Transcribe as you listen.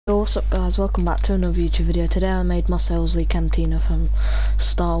what's up guys, welcome back to another YouTube video. Today I made my Eisley Cantina from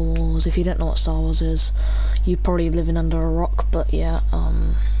Star Wars. If you don't know what Star Wars is, you're probably living under a rock, but yeah,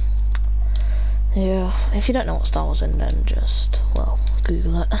 if you don't know what Star Wars is, then just, well,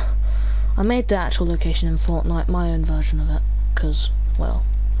 Google it. I made the actual location in Fortnite, my own version of it, because, well,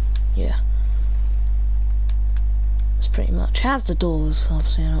 yeah. It's pretty much, it has the doors,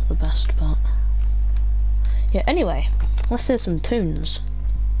 obviously not the best, but yeah, anyway, let's hear some tunes.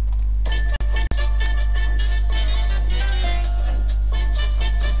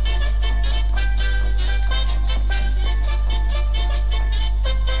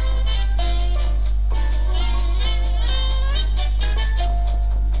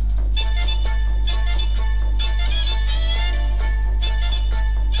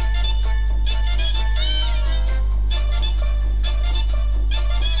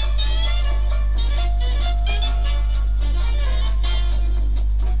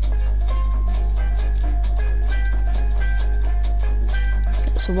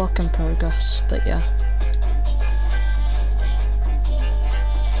 It's a work in progress, but yeah.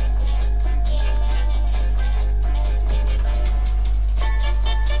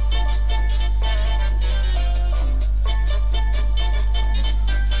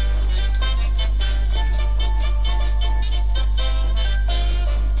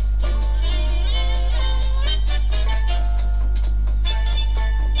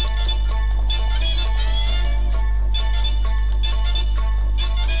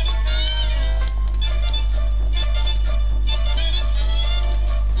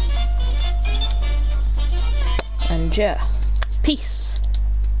 And yeah, peace.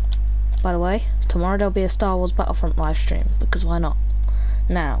 By the way, tomorrow there'll be a Star Wars Battlefront live stream, because why not?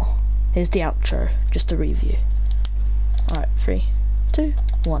 Now, here's the outro, just a review. Alright, 3, 2,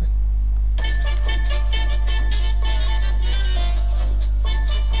 1.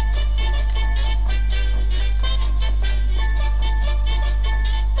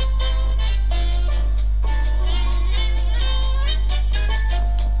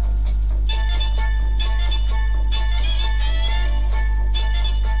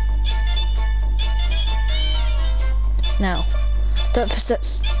 Now, don't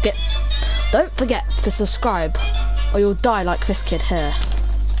forget to subscribe, or you'll die like this kid here.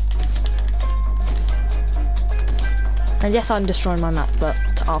 And yes, I'm destroying my map, but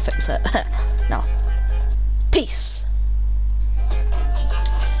I'll fix it. Now, peace.